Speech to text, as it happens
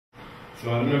So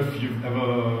I don't know if you've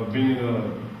ever been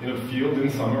in a field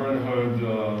in summer and heard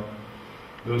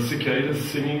the cicadas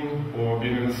singing, or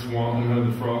been in a swamp and heard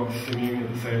the frogs singing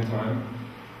at the same time.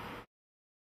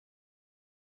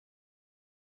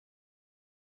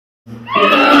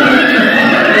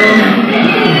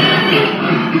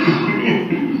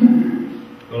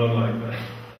 Not unlike that.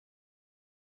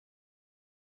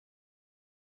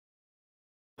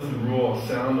 The raw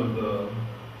sound of the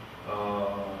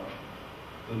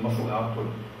muscle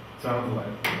output sounds like.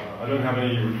 I don't have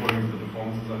any recordings of the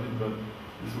performances I did, but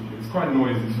it's quite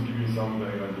noisy. This will give you some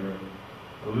vague idea,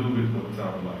 a little bit what it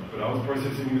sounded like. But I was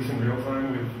processing this in real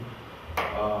time with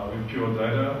pure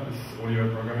data, this audio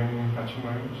programming patching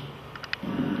language.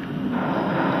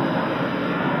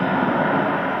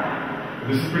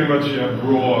 This is pretty much a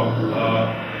raw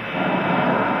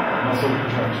muscle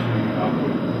contraction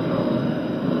output.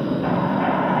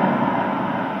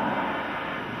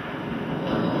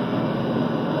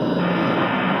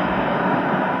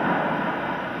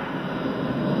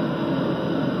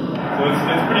 So it's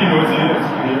pretty noisy, as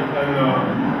you can hear, and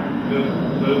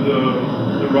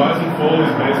the rise and fall is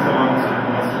based on sort of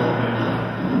muscle engagement.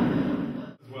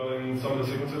 As well in some of the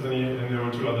sequences, and there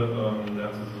were two other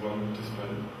dances as well that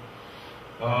participated.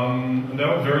 And they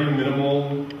were very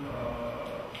minimal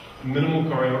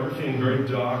choreography and very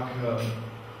dark,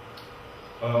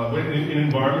 in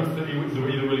environments that were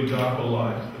either really dark or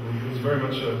light. It was very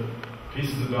much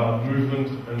pieces about movement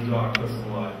and darkness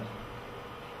and light.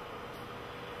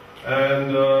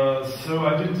 And so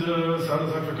I did sound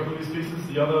design for a couple of these pieces.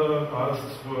 The other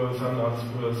sound artists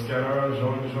were Scanner,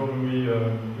 Jean-Louis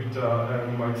Huttard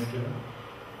and Mike Skinner,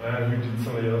 and who did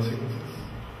some of the other sequences.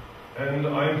 And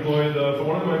I employed, for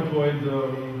one of them I employed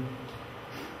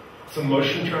some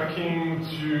motion tracking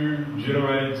to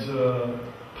generate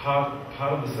part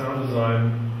of the sound design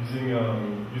using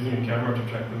a camera to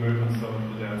track the movements of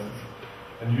the dancers,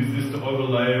 and use this to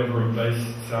overlay over a bass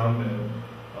sound bed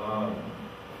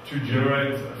to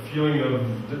generate a feeling of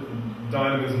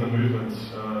dynamism and movement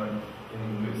in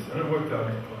this. And it worked out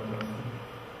quite nicely.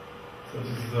 So this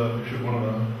is a picture of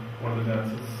one of the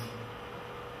dancers.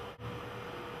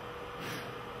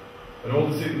 And all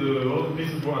the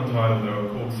pieces were untitled. They were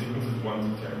called sequences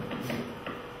 1 to 10.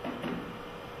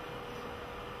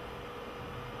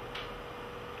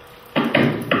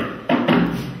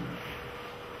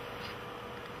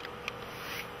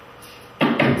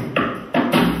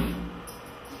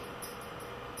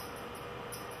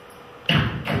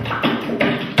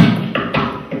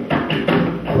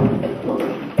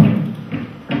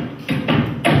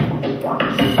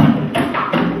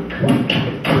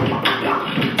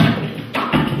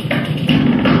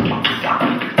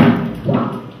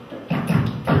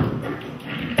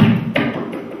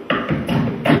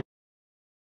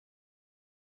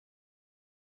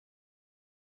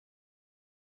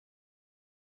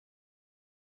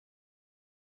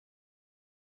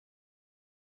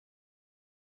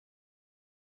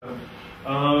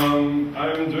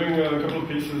 I'm doing a couple of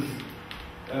pieces,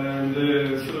 and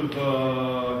they're sort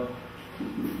of,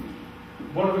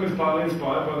 one of them is partly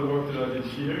inspired by the work that I did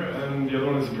here, and the other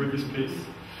one is a previous piece.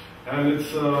 And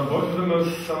it's, both of them are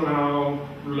somehow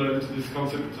related to this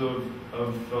concept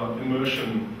of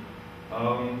immersion.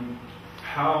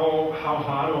 How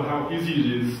hard or how easy it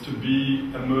is to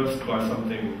be immersed by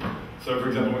something. So for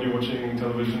example, when you're watching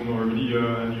television or a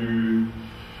video and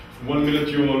one minute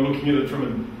you're looking at it from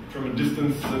a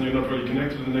distance and you're not really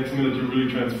connected, the next minute you're really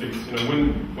transfixed. You know,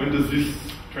 when does this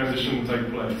transition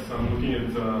take place? I'm looking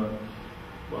at,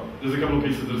 well, there's a couple of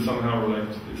pieces that are somehow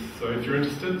related to this. So if you're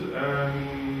interested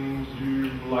and you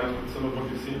like some of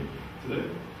what you've seen today,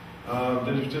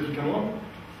 then you should definitely come along.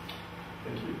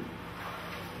 Thank you.